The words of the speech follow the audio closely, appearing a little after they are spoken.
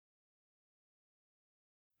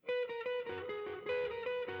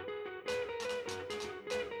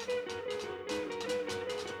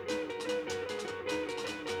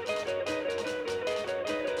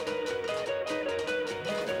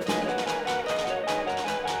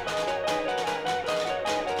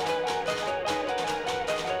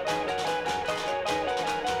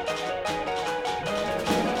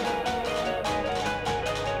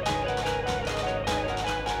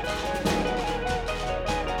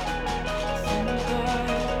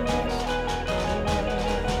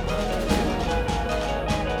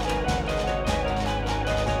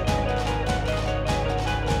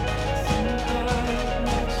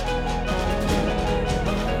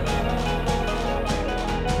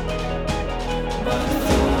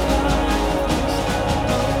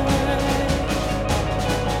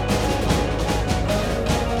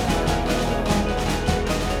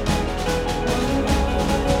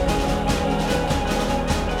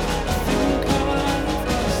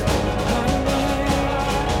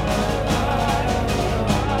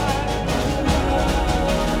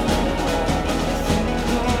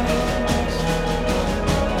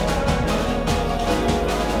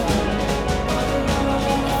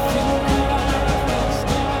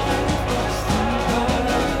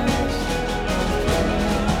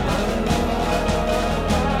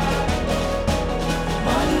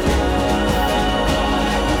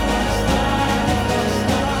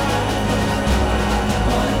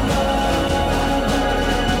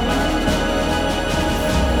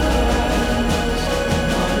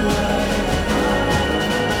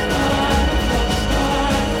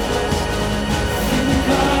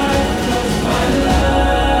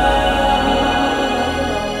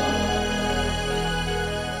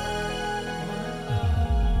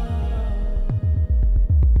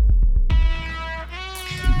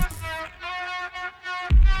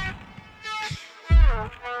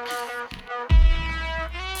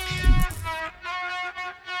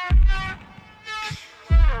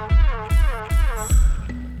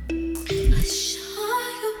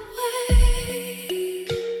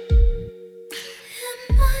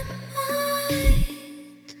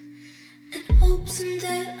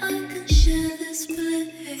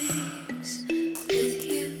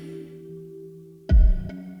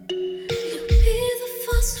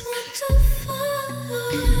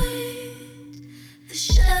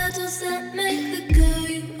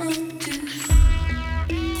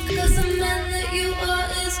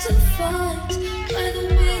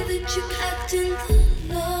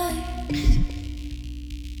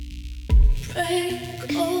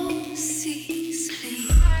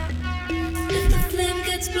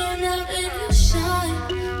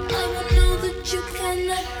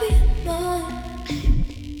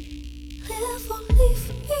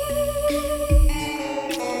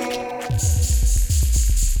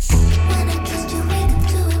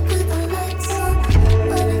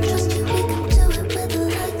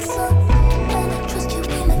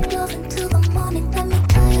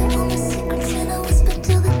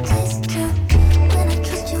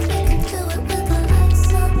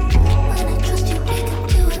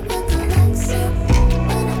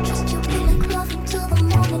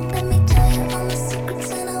Morning.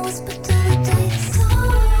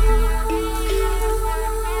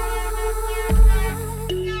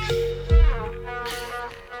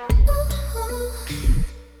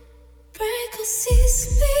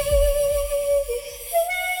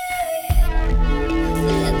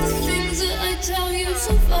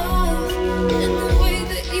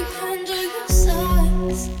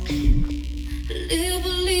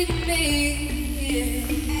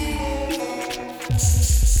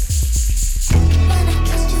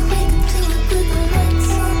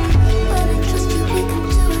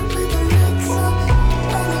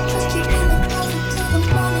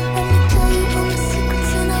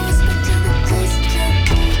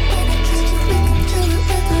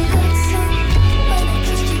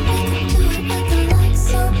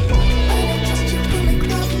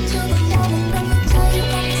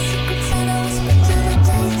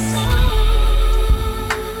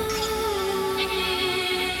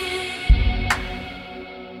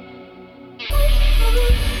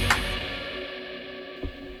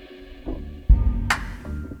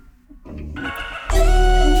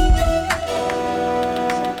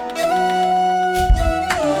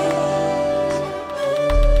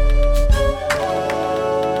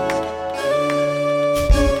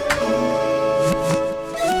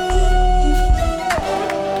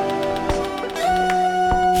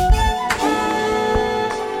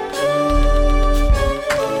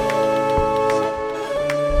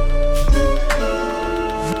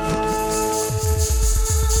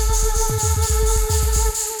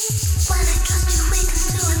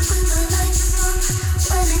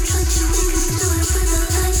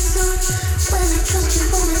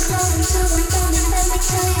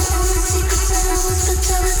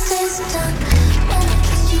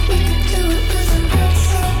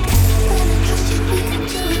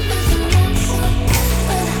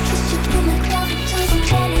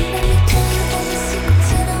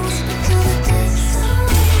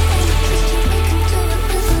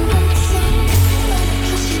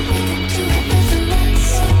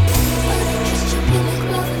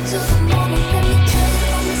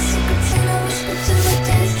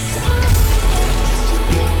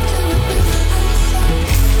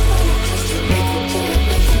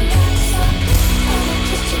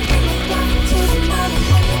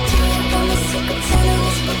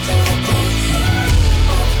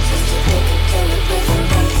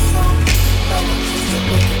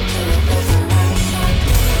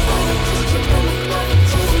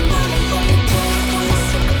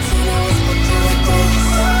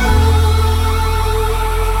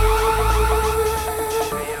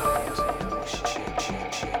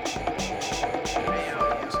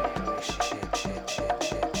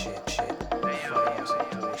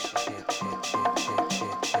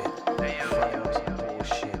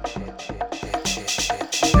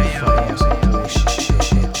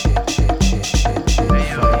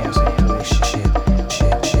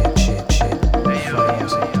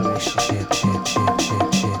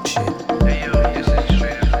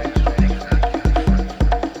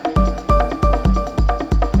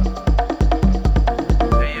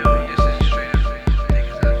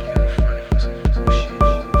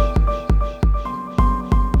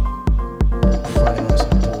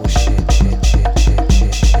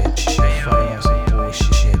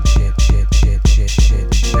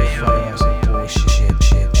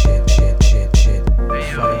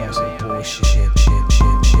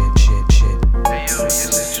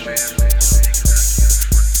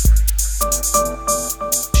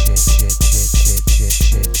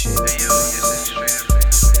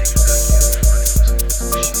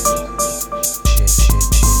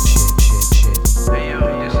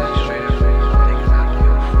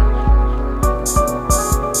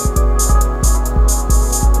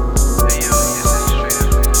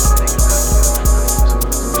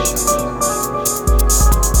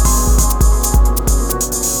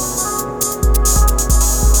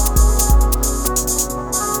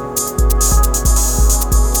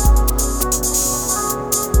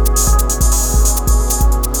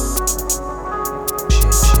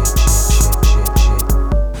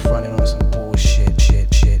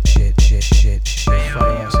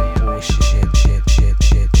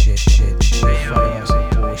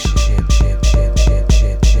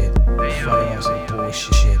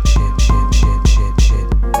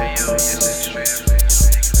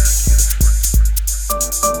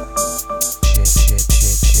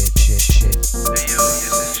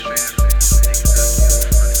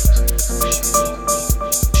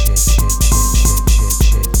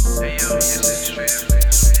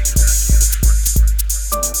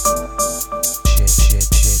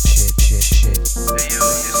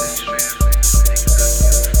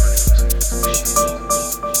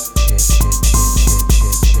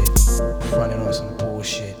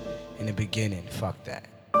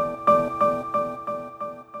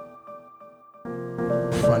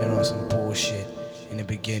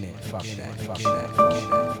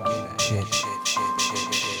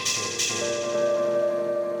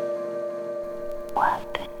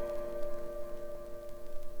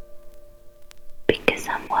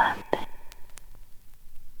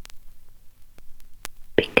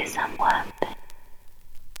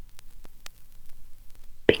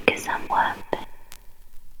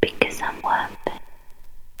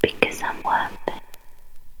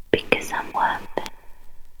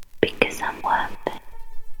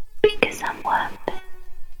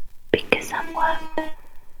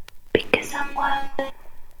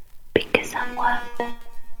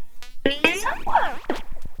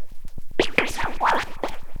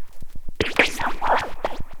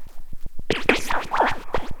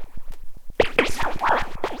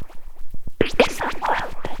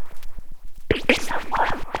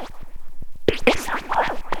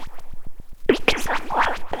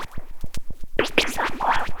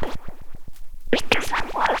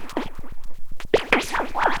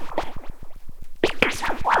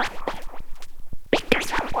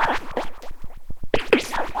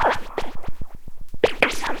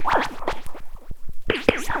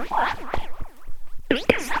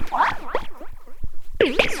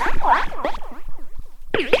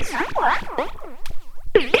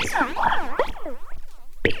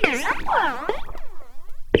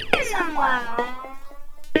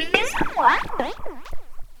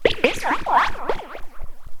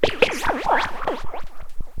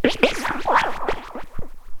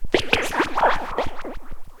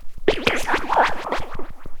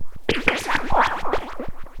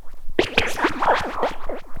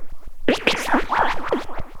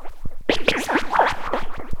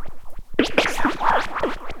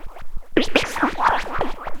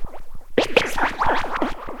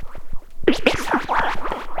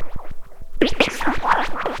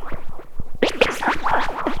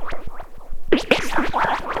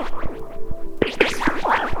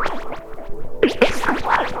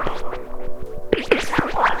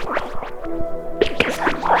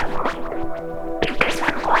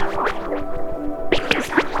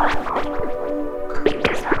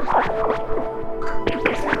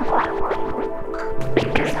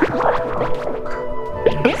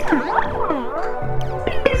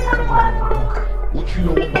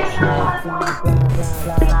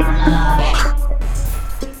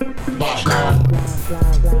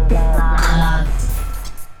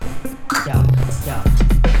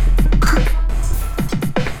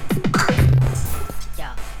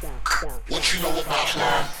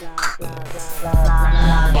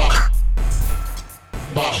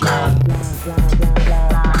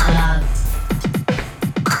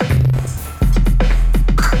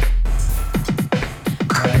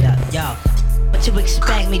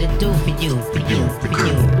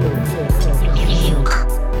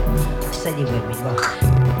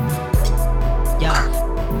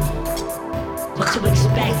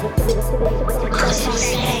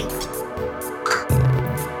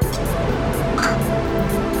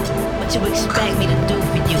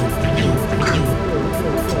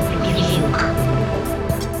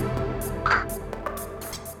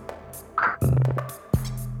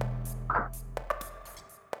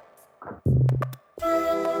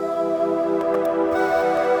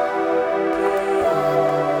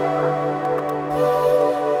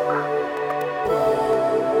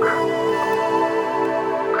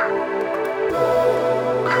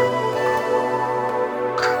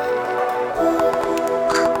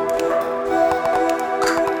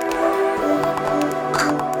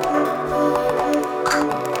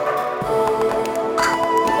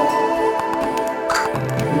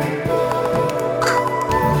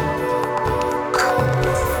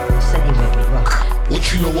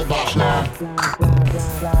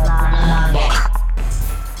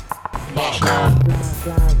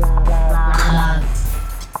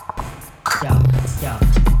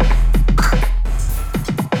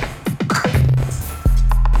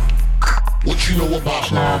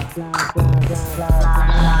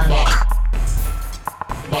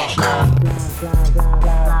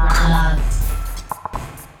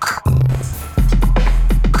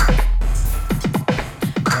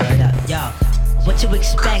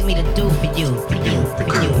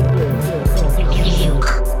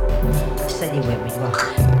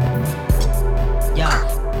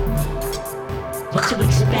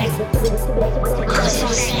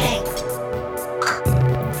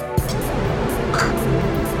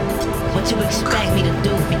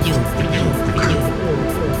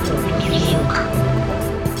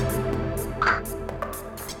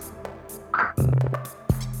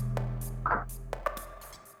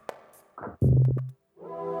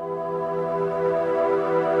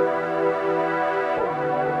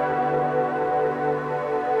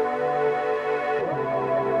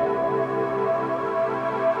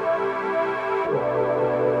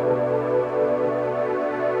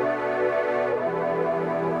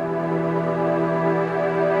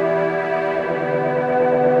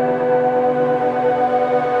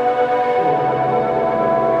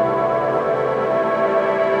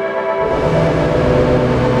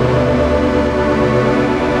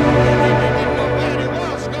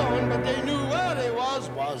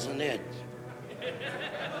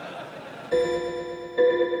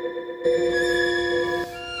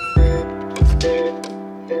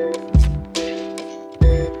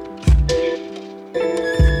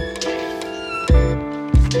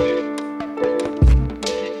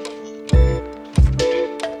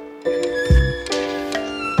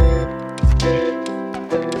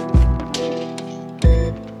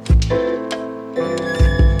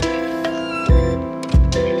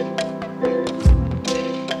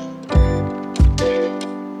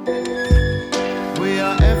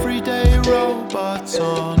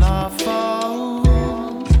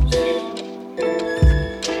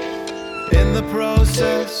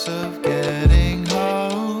 process of getting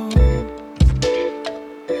home,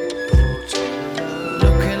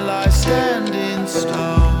 looking like standing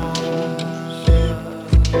stones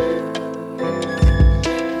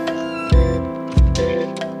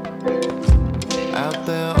out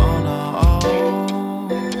there on our own,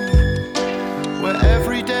 where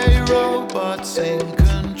everyday robots in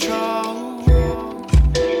control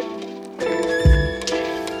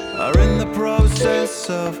are in the process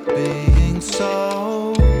of being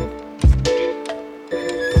sold,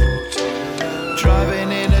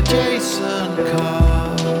 driving in adjacent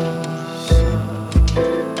cars,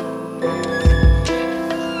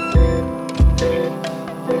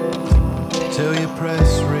 till you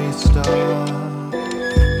press restart.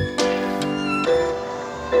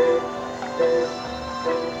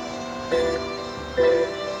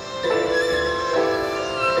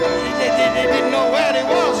 They didn't know where they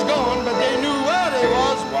was going, but they knew where they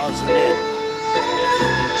was, wasn't it?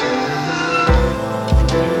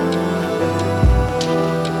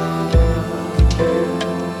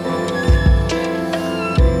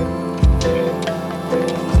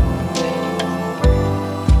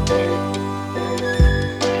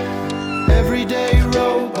 Everyday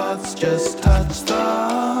robots just touch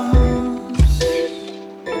thumbs,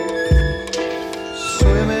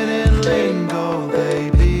 swimming in lingo they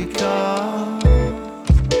become,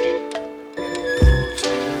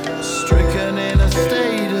 stricken in a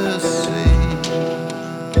status scene.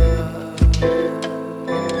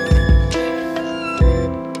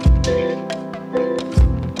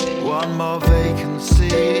 One more vacancy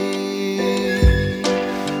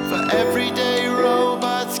for everyday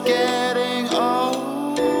robots getting old.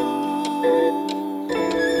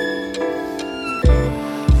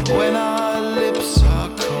 When our lips are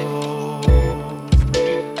cold,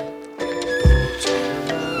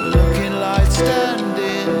 looking like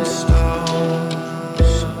standing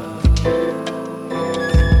stones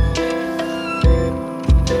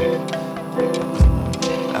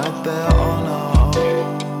out there on our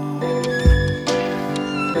own.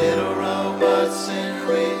 Little robots in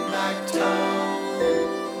ringback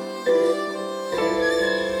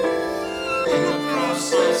in the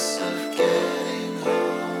process of getting home.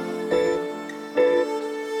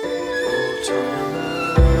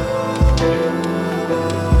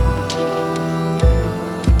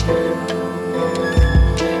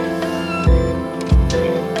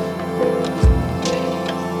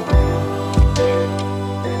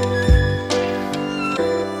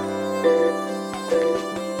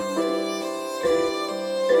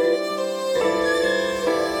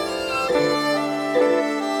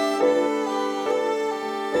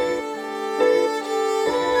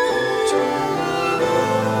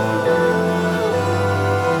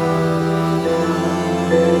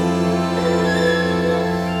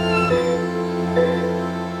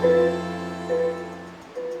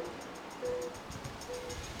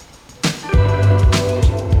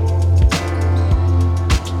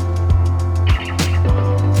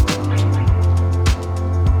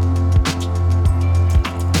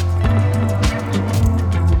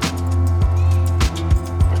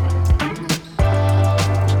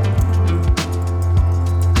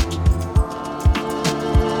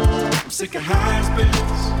 Sick of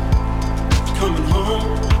has-beens coming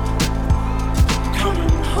home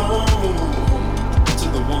to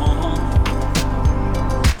the one.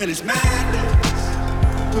 And it's madness.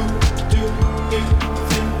 Who do you think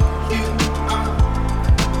you are?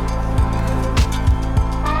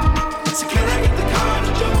 So can I get the car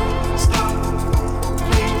to jump? Stop,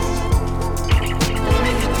 please. Let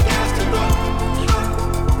me hit the gas to go high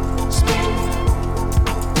speed.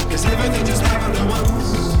 'Cause everything just happened at once.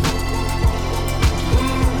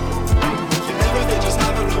 Everything just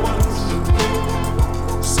happened at once.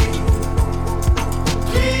 See,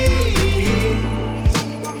 please.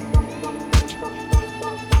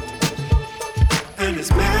 And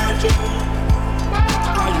it's magic.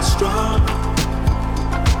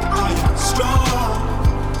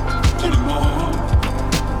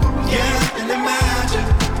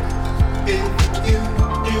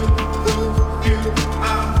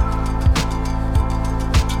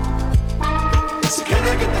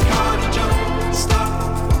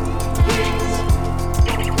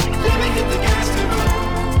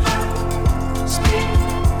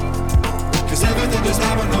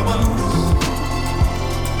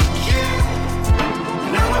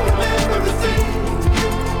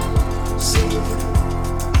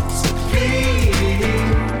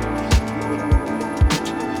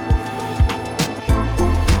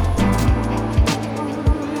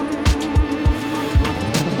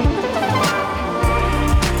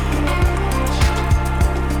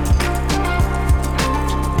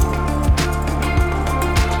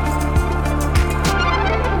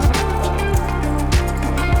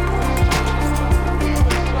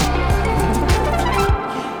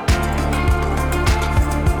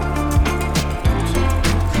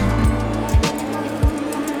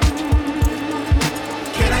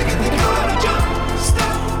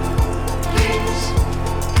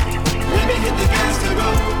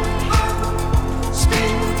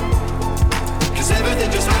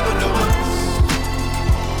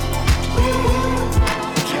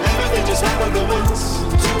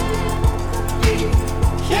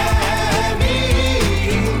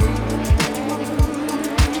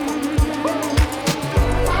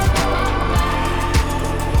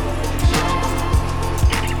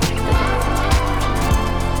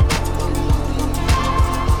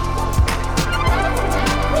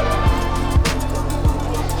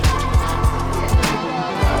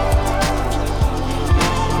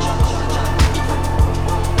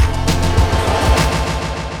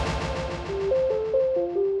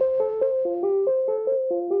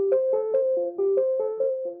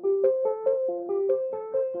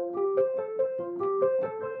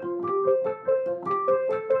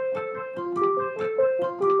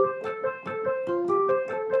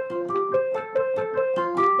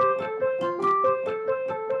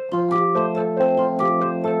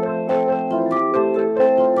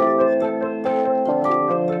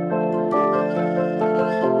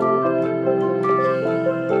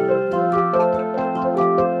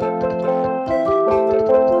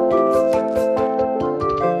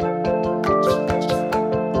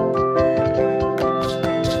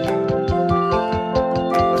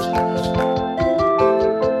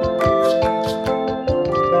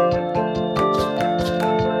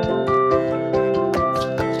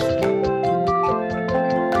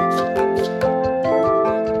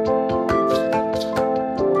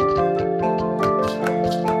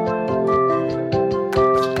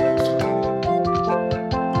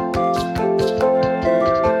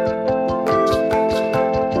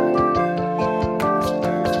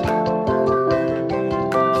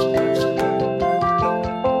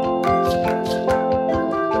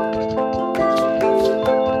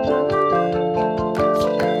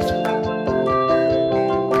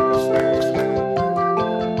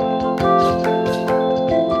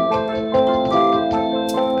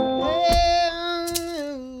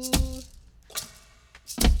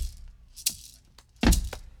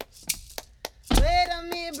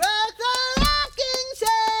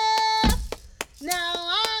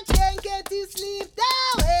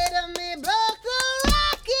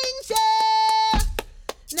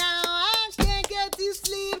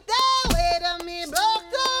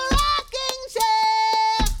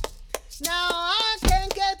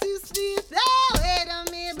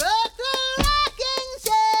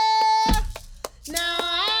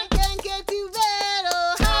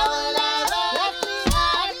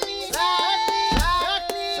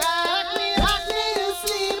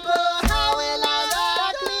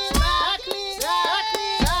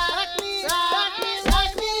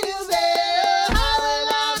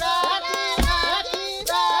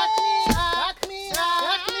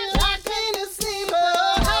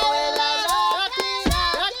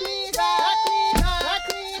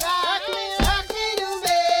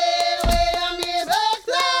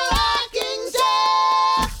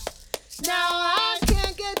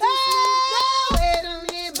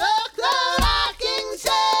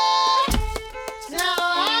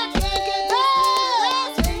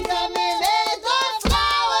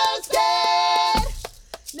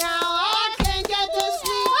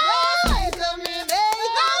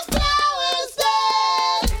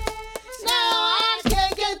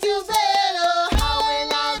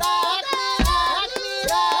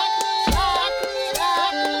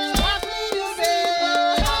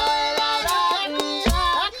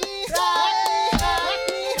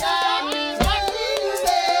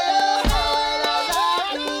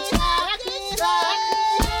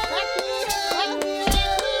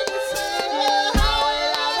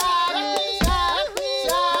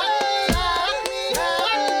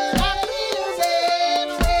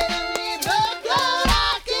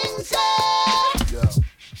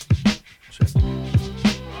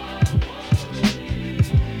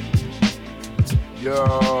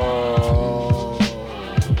 Yo.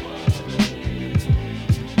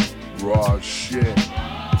 Raw shit.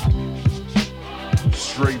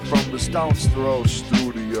 Straight from the Stones Throw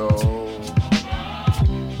studio.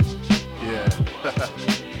 Yeah.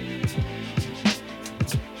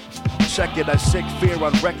 Check it, I sick fear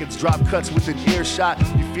on records, drop cuts within earshot.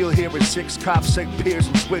 You feel hearing 6 cops, sick peers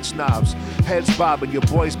and switch knobs. Heads bobbing, your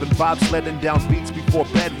boy's been bobsledding down beats before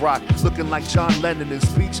bedrock. Looking like John Lennon in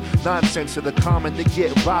speech. Nonsense to the common, they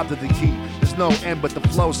get robbed of the key. There's no end but the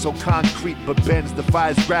flow so concrete. But bends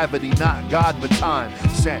defies gravity, not God but time.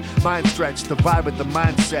 Set, mind stretch, the vibe with the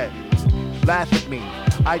mindset. Laugh at me,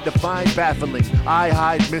 I define baffling. I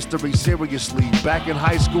hide mystery seriously. Back in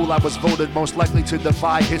high school I was voted most likely to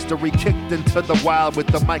defy history. Kicked into the wild with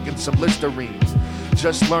the mic and some Listerine.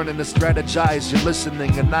 Just learning to strategize, you're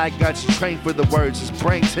listening. And I got you trained for the words, it's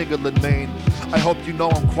brain tingling, man. I hope you know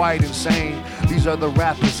I'm quite insane. These other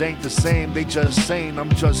rappers ain't the same, they just saying, I'm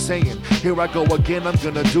just saying. Here I go again, I'm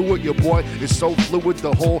gonna do it, your boy is so fluid.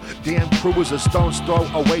 The whole damn crew is a stone's throw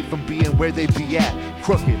away from being where they be at.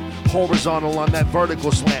 Crooked, horizontal on that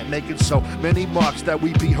vertical slant, making so many marks that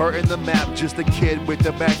we be hurting the map. Just a kid with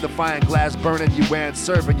the magnifying glass, burning you and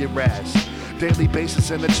serving your ass. Daily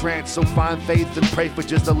basis in a trance, so find faith and pray for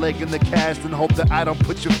just a leg in the cast and hope that I don't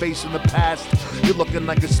put your face in the past. You're looking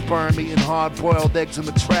like a sperm eating hard-boiled eggs in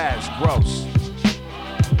the trash. Gross.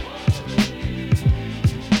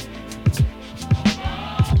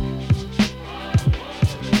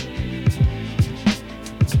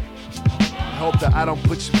 Hope that I don't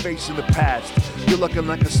put your face in the past. You're looking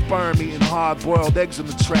like a sperm eating hard-boiled eggs in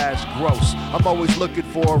the trash. Gross. I'm always looking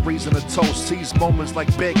for a reason to toast. Seize moments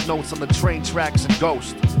like big notes on the train tracks and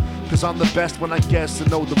Ghost. Cause I'm the best when I guess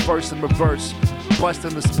and know the verse in reverse.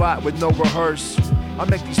 Busting the spot with no rehearse. I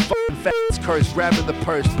make these fucking fats curse, grabbing the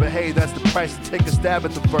purse. But hey, that's the price to take a stab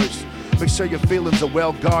at the verse. Make sure your feelings are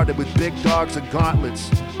well guarded with big dogs and gauntlets.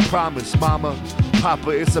 Promise, mama,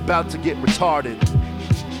 papa, it's about to get retarded.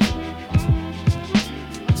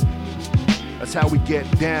 That's how we get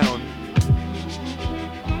down.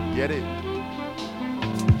 Get it?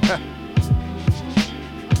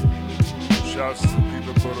 Shouts to the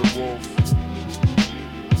Peanut Butter Wolf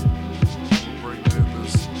for bringing in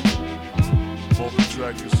this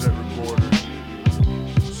multi-track cassette recorder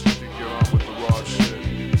so you can get on with the raw shit.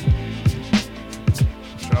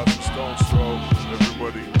 Shouts to Stone's Throw,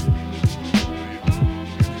 everybody in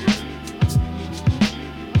here.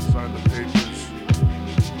 Sign the papers.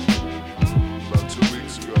 About 2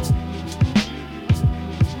 weeks ago,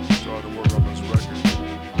 started to work on this record.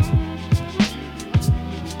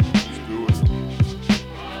 Let's do it.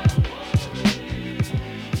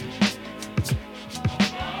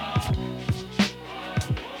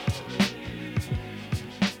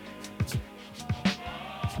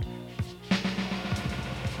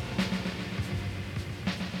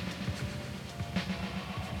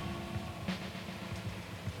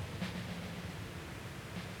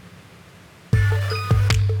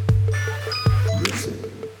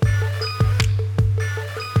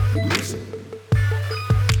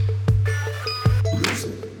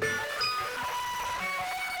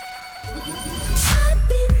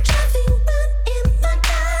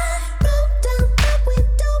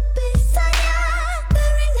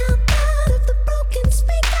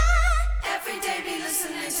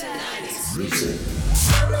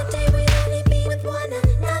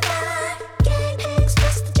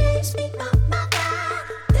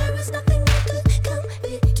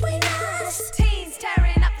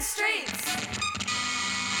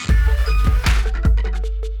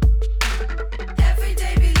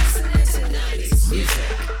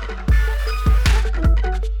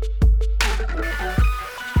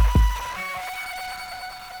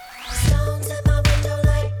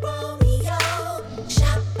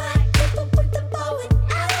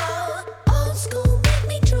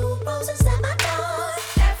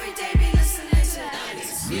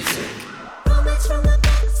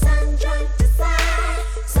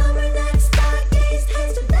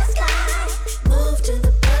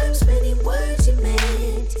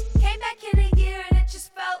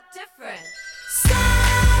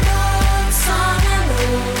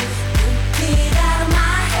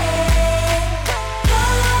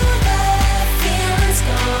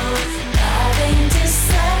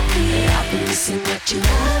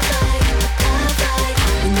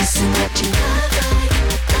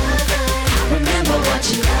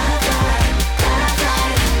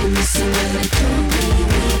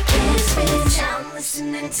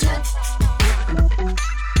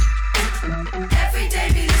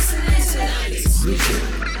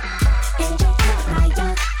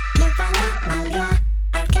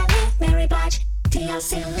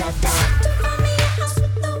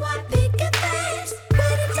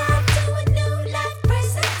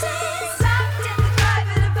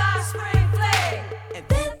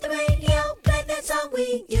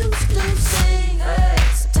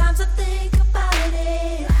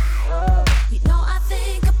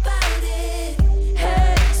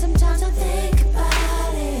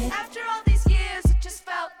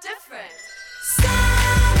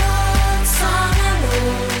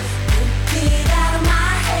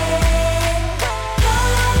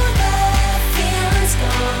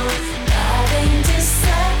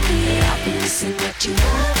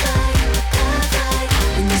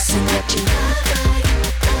 missing what you love like.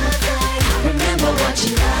 Remember what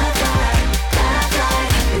you love like.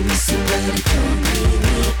 You're missing what it don't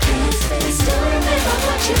really can't say. Still remember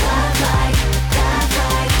what you love like.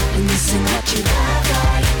 You're missing what you love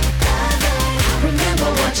like. Remember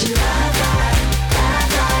what you love like.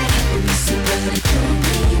 You're missing what it don't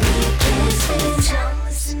really can't say. I'm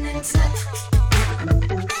listening to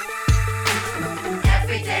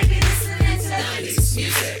every day be listening to 90s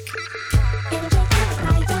music.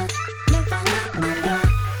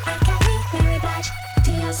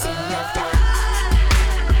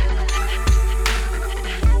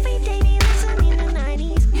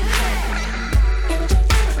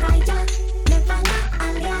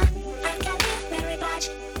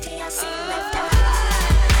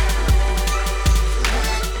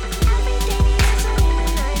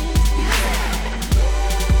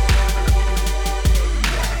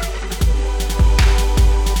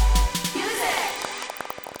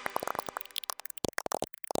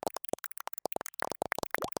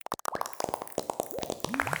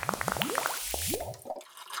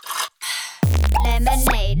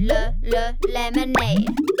 Lemonade, lemonade,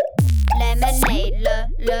 lemonade,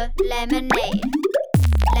 lemonade,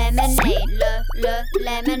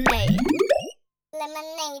 lemonade,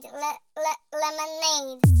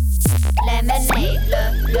 lemonade, lemonade,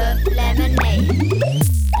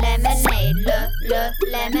 lemonade,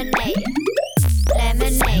 lemonade,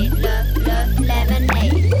 lemonade, lemonade,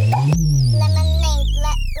 lemonade,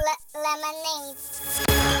 lemonade.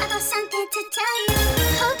 I got something to tell you.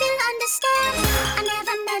 Hope you'll understand. I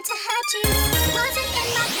never meant to hurt you. Wasn't in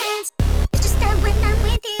my plans. It's just that when I'm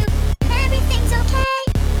with you, everything's okay.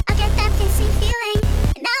 I get that fizzy feeling,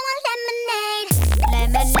 and I want lemonade.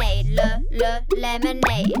 Lemonade,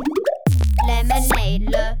 lemonade, lemonade,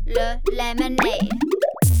 lemonade,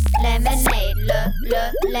 lemonade,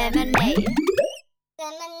 lemonade, lemonade,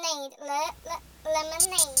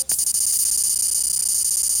 lemonade.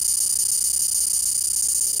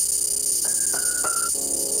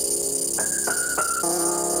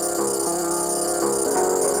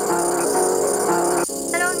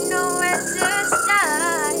 I don't know where to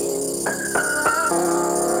start.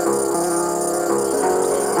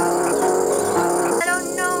 I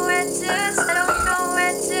don't know where to. I don't know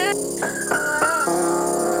where to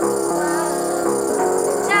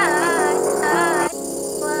start.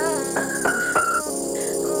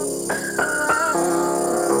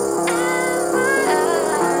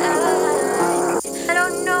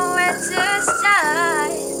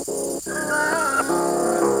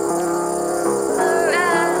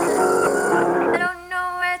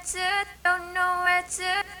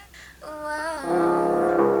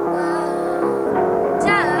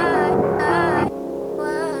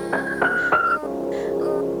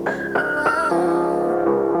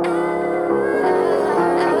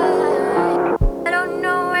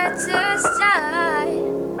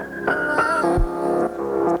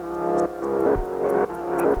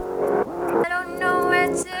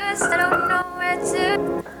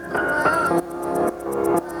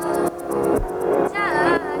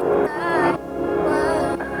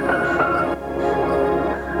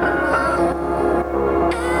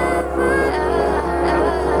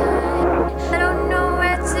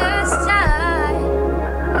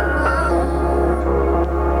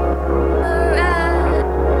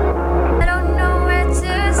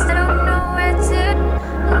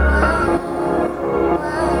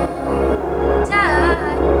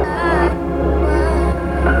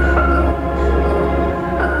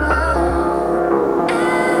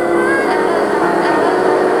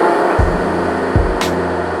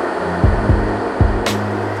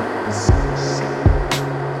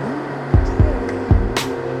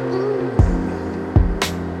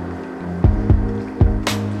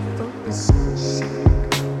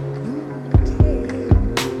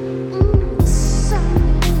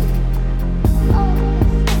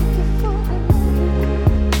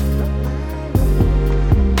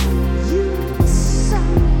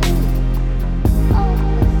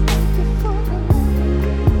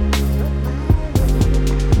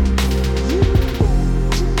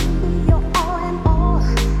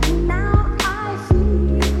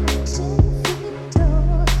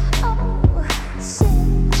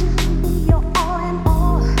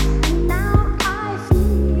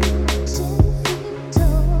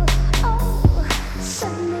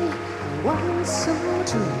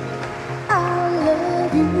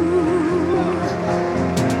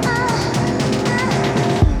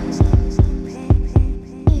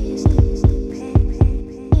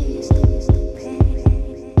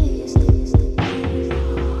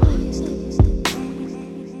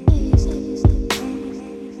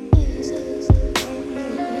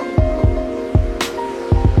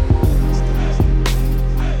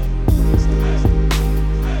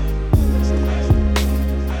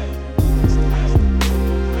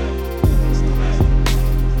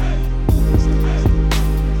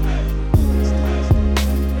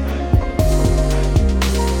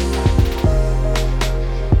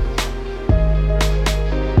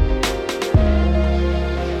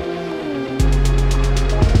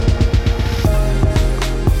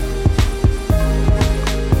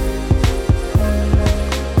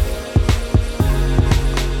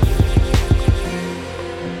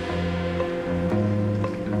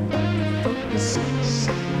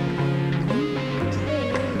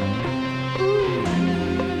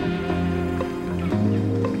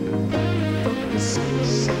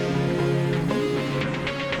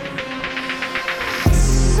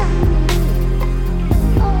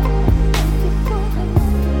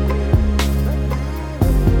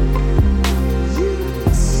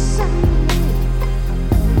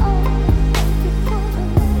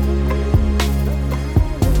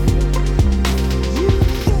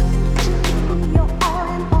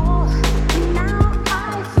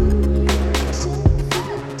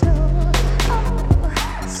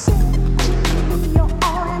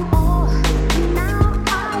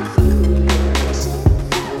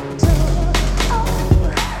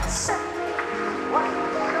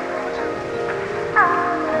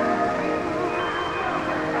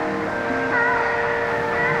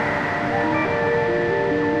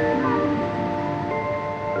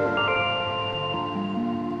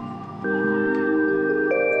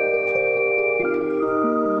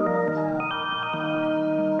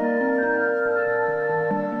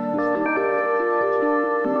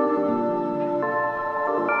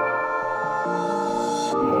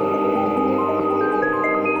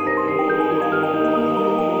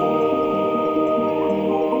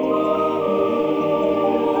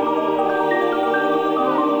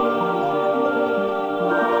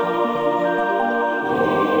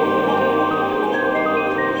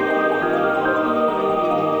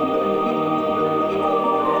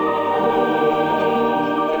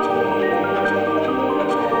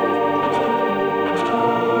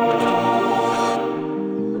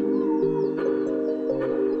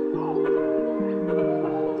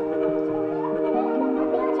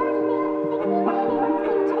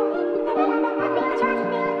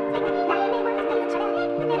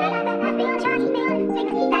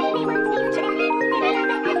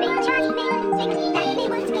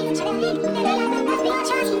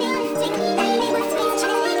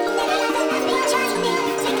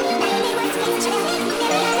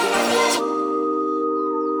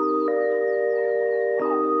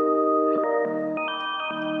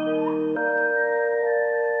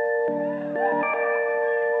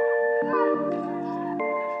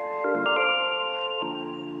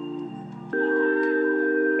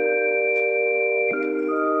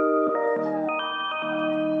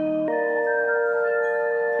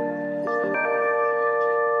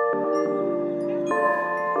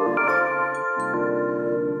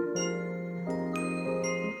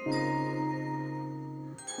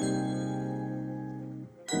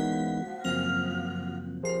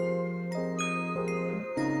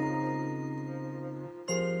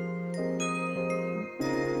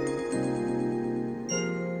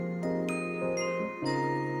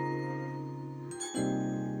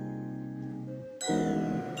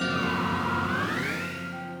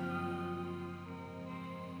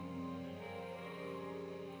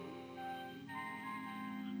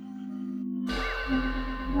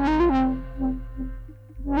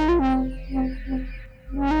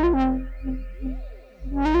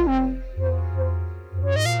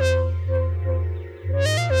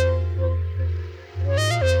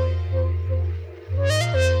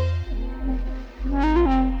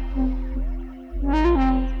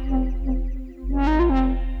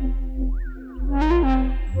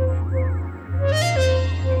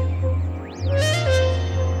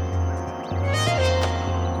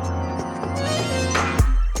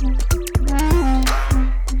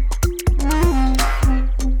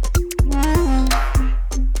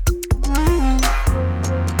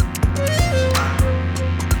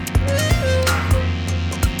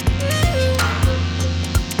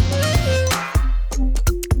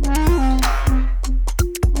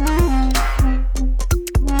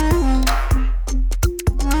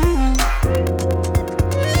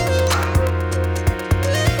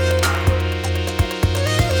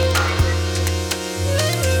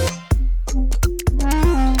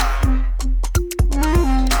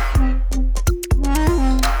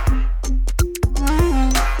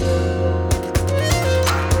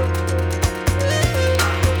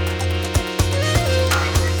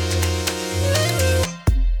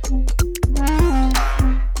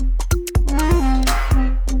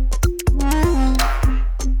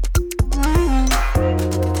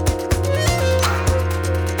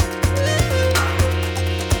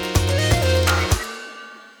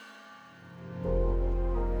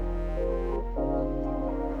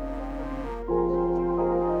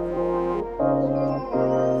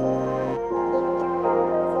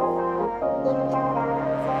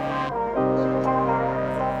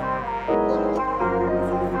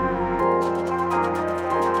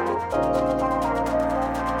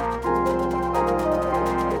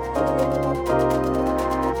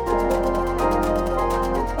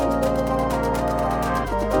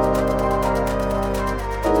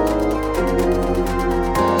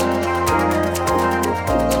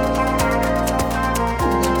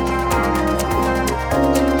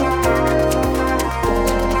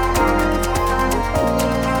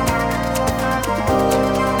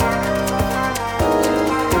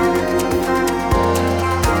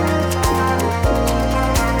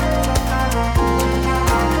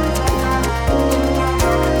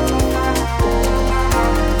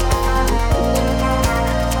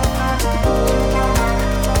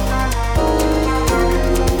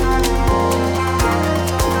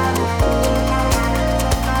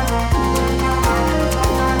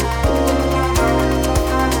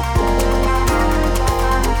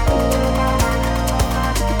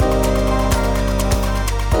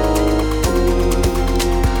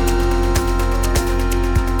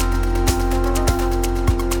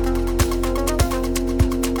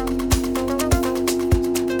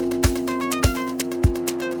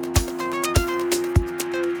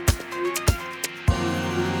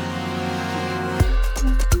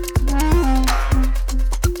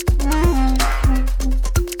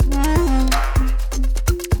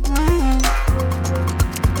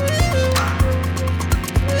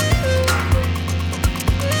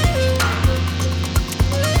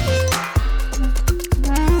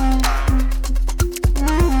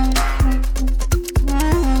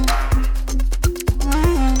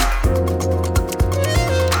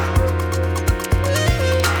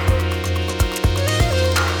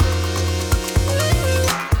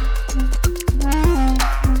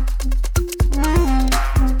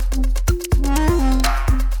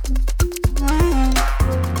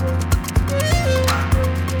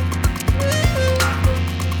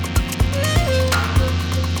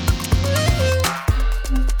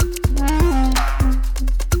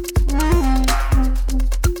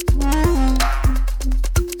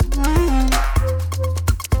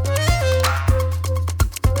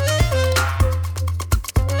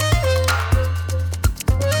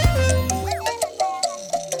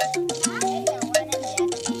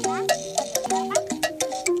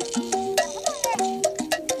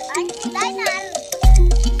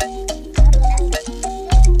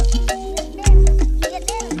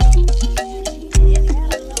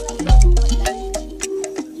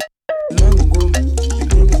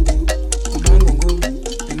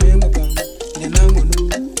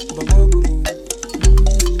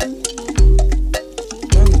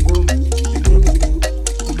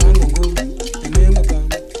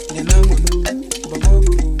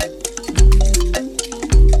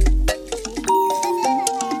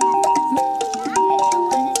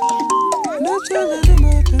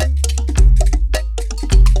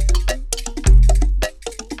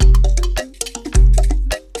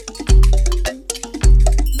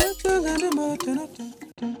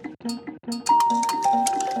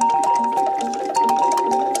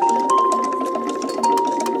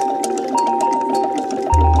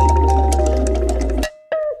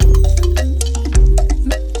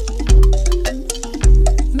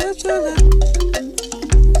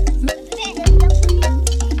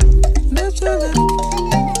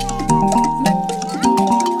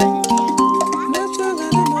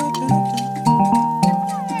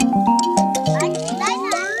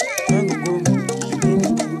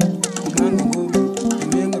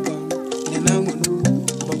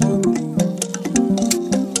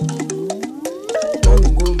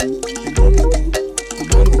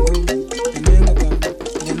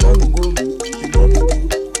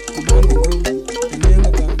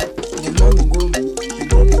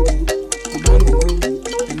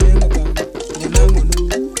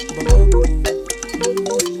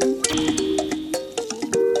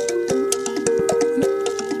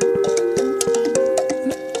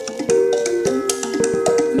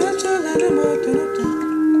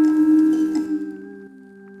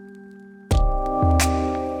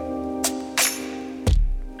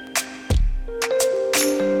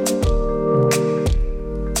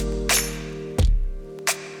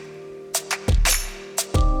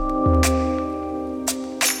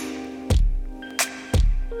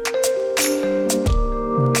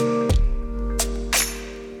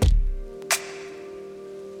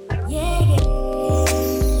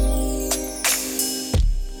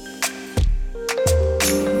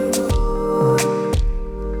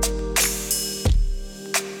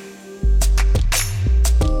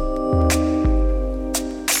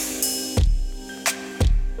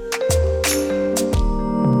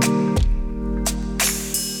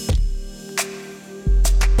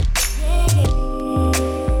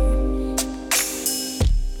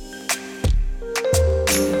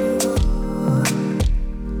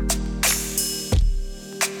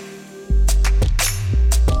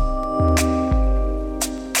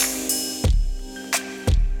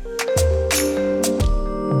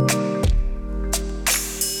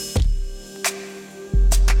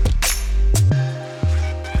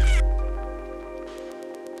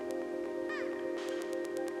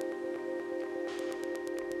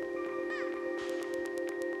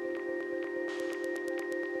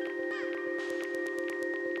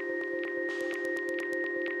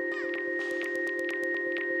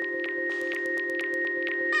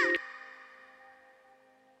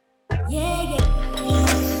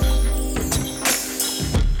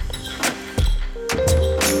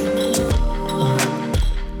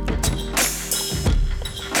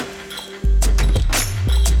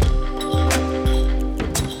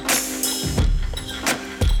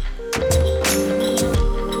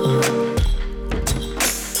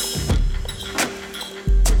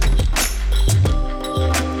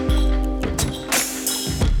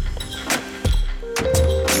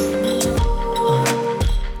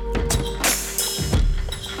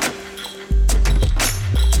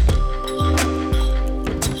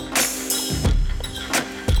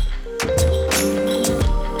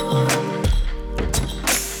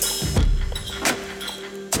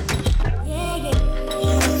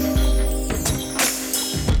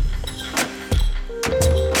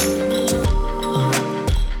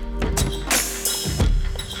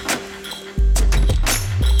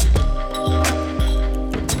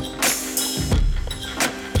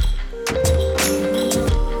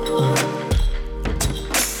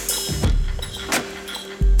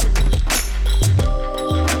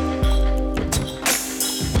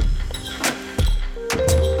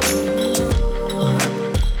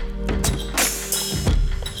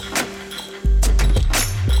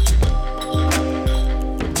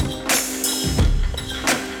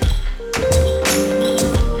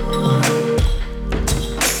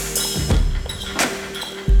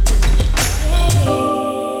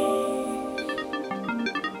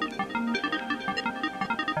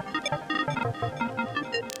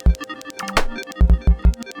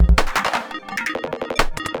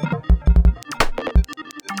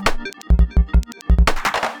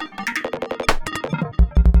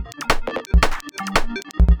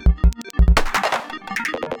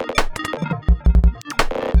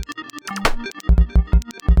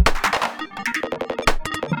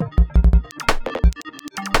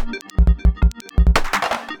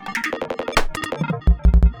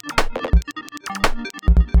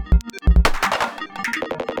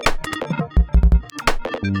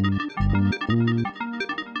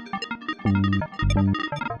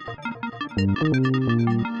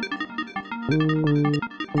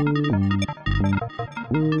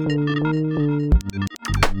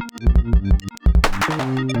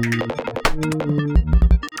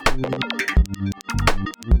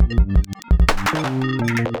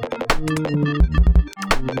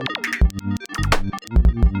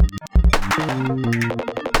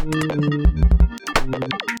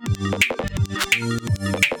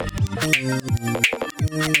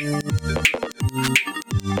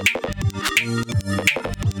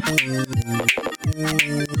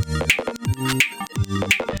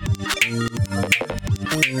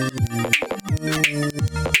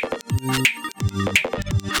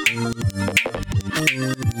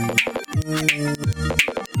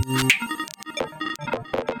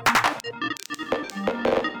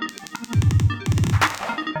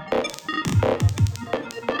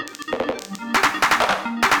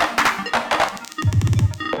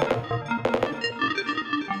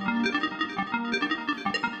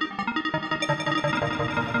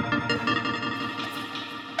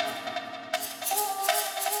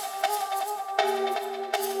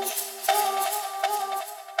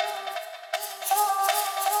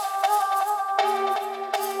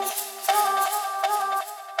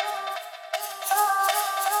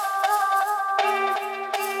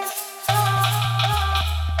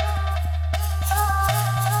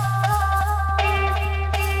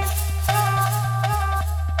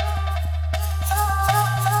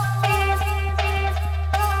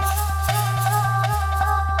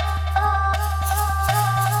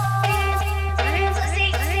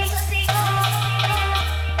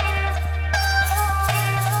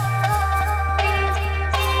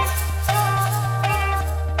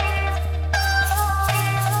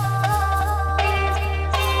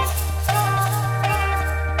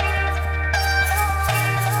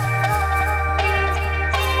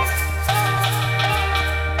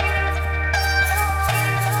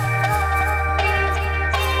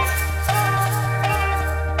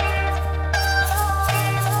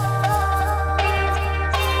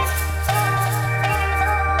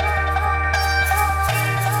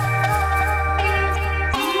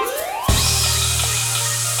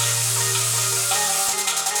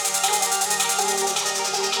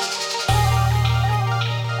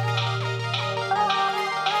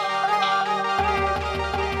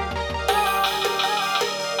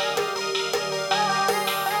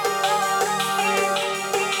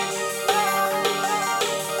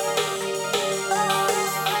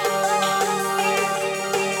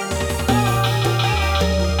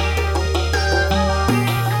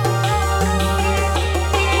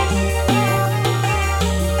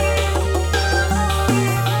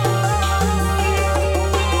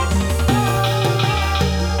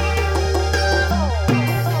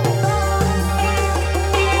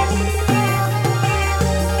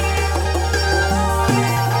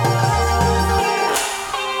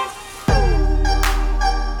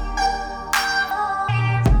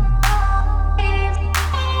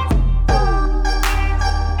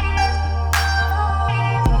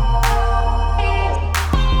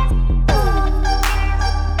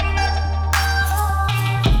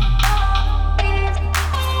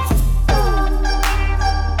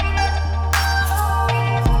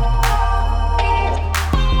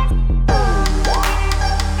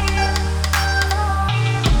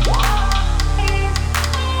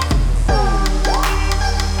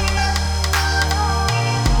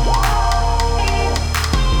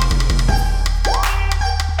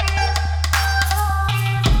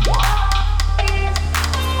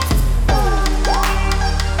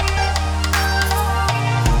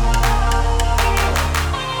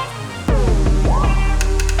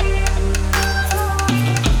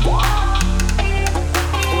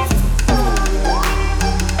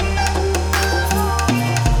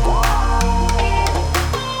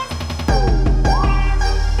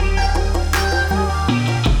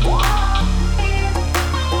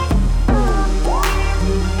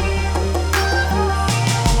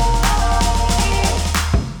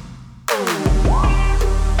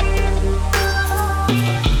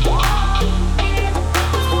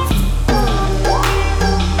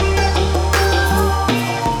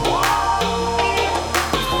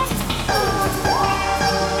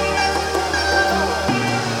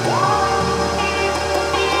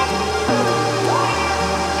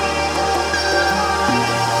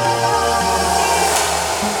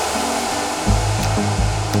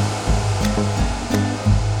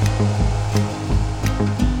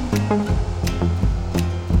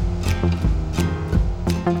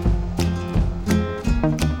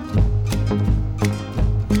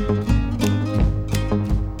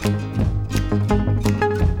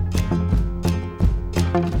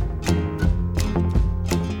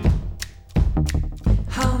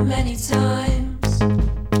 many times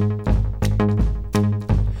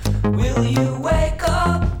will you wake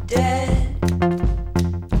up dead?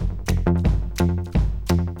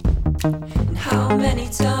 And how many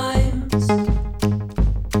times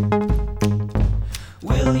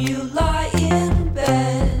will you lie in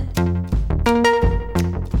bed?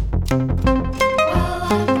 While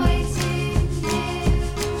I'm waiting here,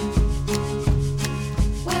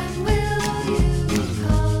 when will you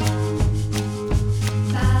come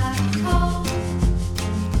back home?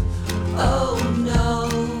 Oh no,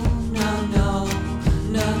 no, no,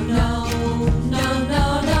 no, no, no, no,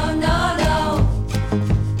 no, no, no.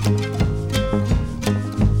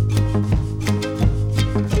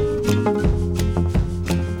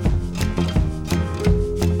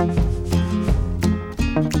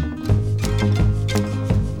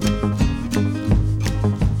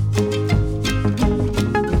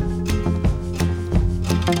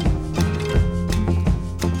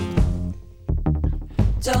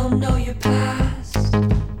 Don't know your past.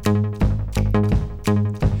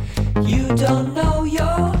 You don't know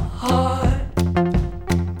your heart.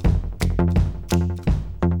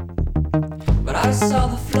 But I saw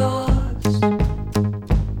the flaws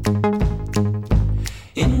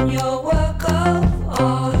in your work of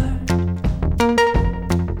art.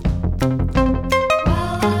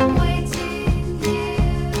 While I'm waiting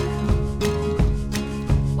here,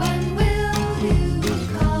 when will you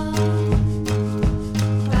come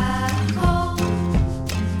back home?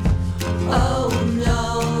 Oh no,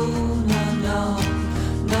 no, no,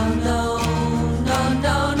 no, no, no,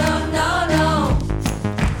 no, no, no, no.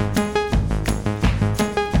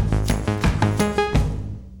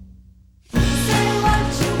 Say what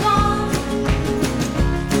you want.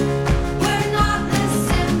 We're not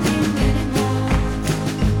listening anymore.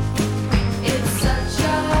 It's such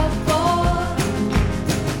a bore,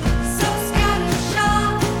 so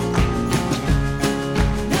scattershot.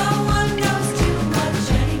 No one knows too much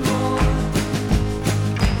anymore.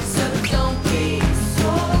 So don't be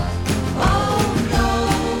sore. Oh no,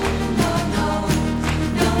 no, no,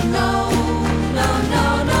 no, no, no, no,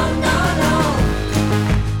 no, no, no.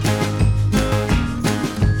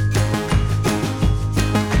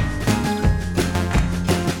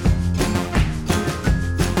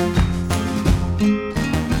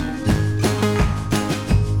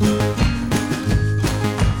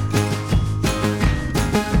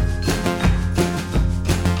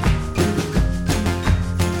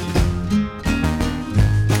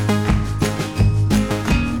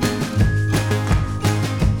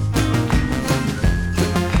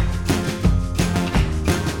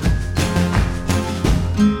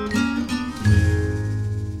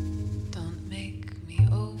 Don't make me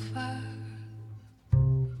over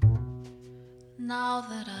now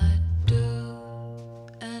that I'd do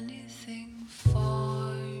anything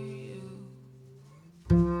for you.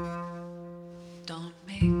 Don't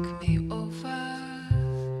make me over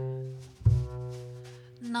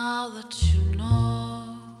now that you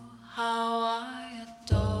know how I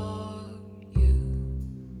adore you.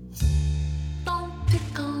 Don't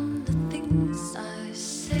pick on the things I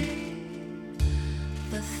say,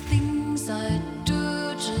 the things I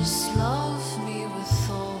do. Just love me with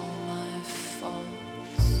all my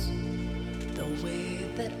faults, the way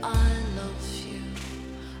that I love you.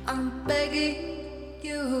 I'm begging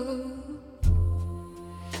you.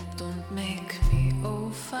 Don't make me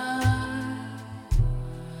over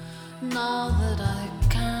now that I